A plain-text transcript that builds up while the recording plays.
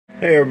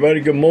Hey everybody,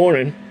 good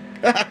morning.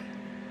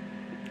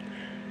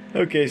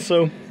 Okay,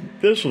 so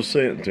this was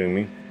sent to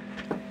me.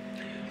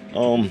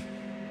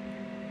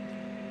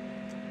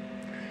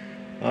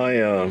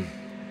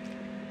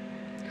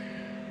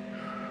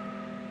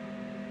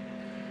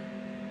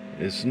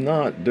 It's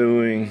not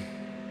doing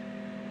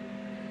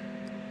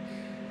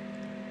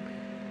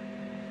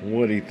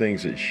what he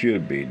thinks it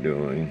should be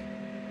doing.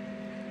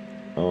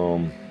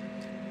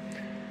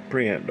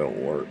 Preamp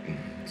don't work.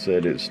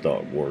 Said it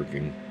stopped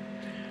working.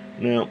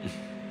 Now,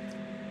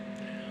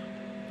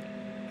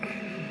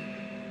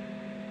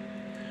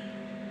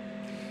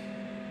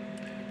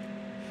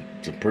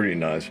 it's a pretty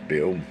nice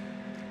build,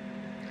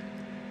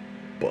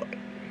 but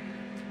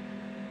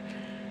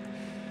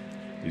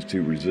these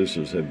two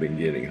resistors have been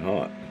getting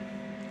hot.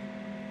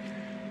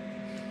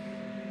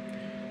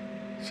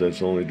 So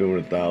it's only doing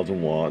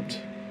 1,000 watts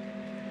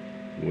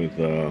with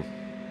I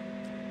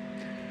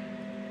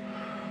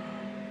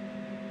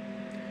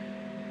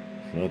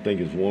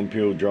think it's 1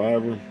 pure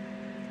driver.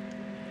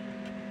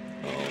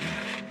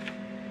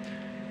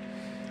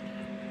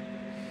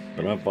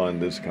 But I find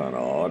this kind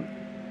of odd.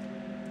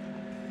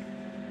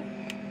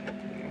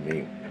 I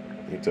mean,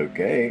 it's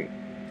okay.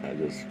 I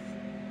just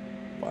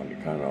find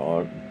it kind of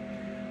odd.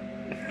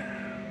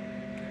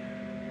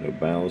 No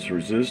balance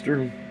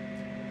resistor.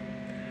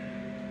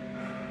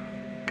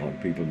 A lot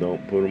of people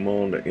don't put them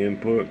on the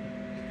input,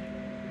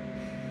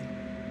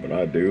 but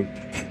I do.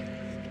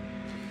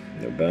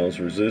 No balance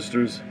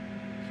resistors.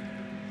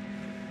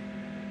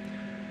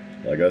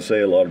 Like I say,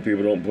 a lot of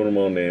people don't put them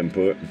on the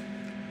input.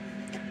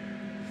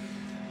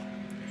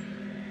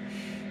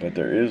 But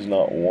there is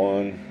not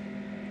one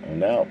on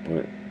the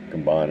output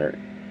combiner,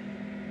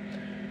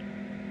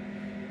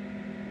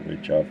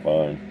 which I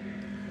find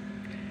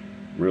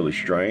really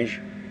strange.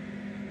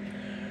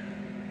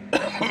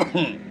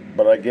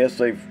 But I guess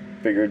they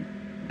figured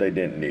they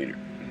didn't need it.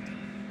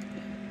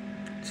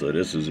 So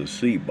this is a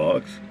C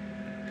box.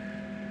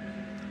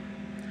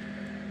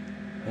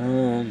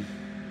 There's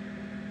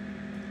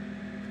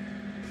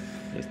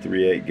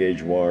 3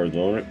 8-gauge wires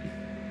on it.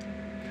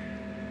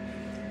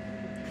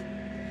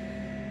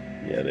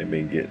 Yeah, they've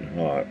been getting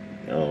hot.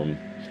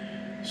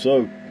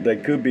 So they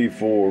could be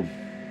for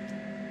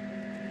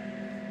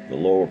the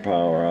lower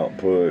power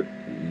output,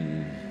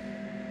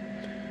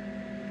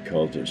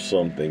 because there's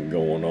something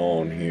going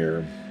on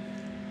here,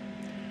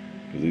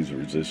 because these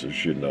resistors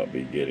should not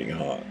be getting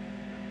hot.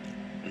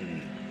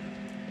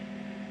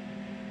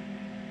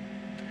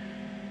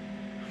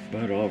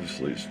 But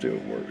obviously it still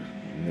works.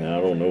 Now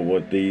I don't know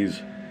what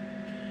these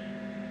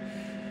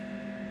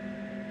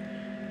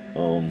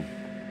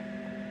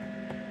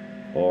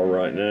are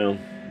right now.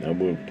 I'm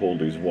going to pull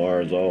these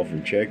wires off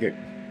and check it.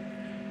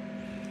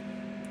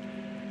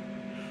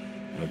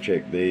 I'll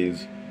check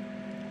these.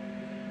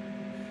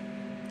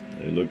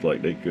 They look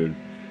like they could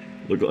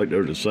look like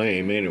they're the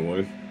same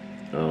anyway.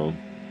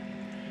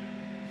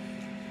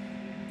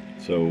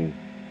 So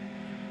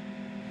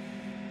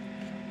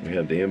we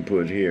have the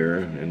input here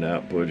and the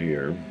output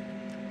here.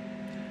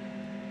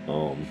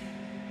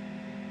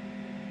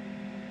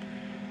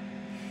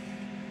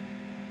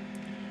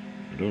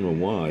 I don't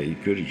know why. He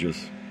could have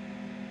just,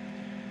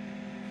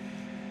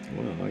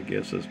 well, I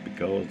guess that's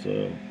because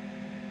it's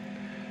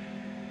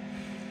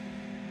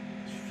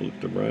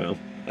flipped around.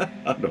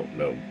 I don't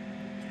know.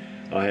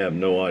 I have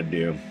no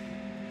idea.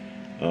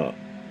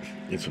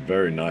 It's a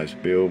very nice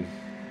build.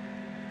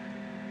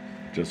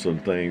 Just some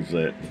things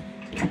that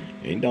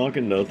ain't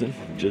knocking nothing.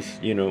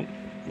 Just, you know,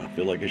 I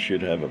feel like I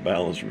should have a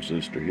balance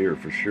resistor here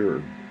for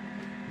sure.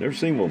 Never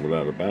seen one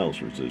without a balance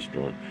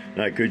resistor on it.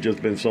 Now, it could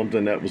just been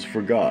something that was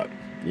forgot.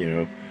 You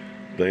know,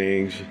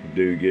 things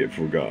do get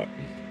forgotten.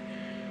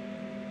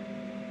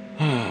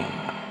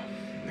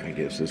 I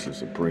guess this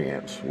is a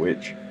preamp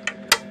switch.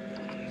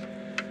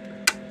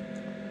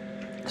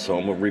 So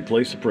I'm going to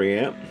replace the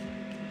preamp.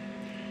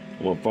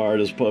 I'm going to fire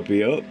this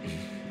puppy up.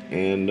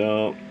 And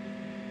I'm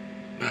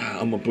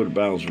going to put a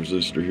balance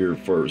resistor here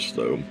first,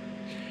 though.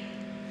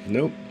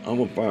 Nope, I'm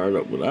going to fire it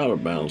up without a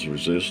balance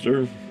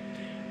resistor.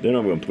 Then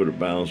I'm going to put a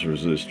balance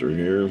resistor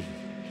here.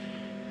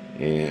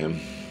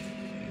 And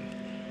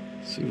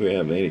see if we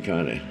have any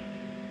kind of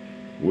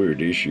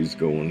weird issues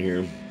going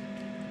here.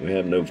 We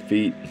have no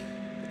feet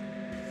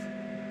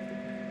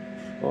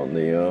on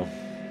the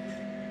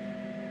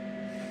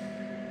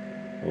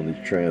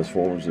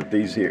transformers. If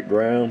these hit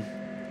ground,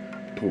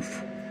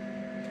 poof.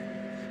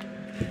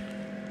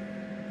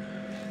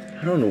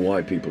 I don't know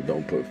why people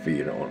don't put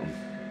feet on them.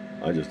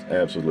 I just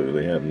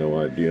absolutely have no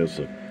idea.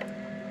 So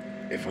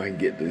if I can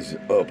get this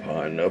up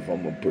high enough,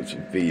 I'm gonna put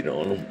some feet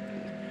on them.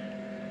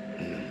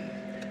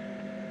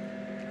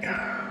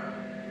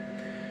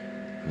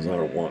 Because I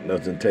don't want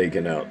nothing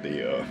taking out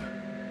the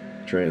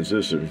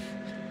transistor.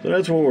 So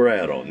that's where we're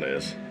at on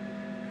this.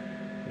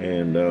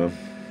 And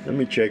let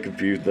me check a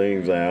few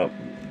things out,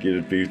 get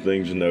a few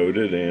things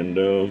noted, and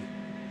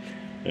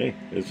hey,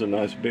 it's a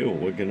nice build.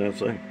 What can I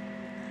say?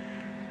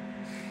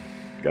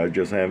 Guys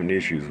just having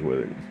issues with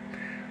it.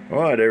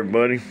 All right,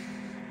 everybody.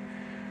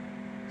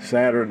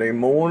 Saturday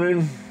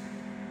morning,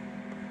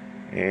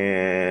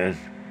 and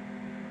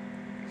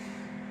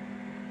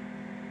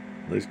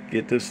let's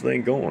get this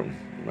thing going.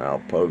 I'll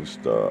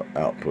post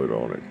output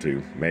on it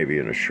too, maybe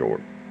in a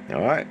short.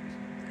 All right,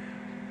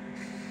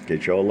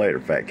 catch y'all later.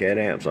 Fat Cat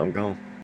Amps, I'm gone.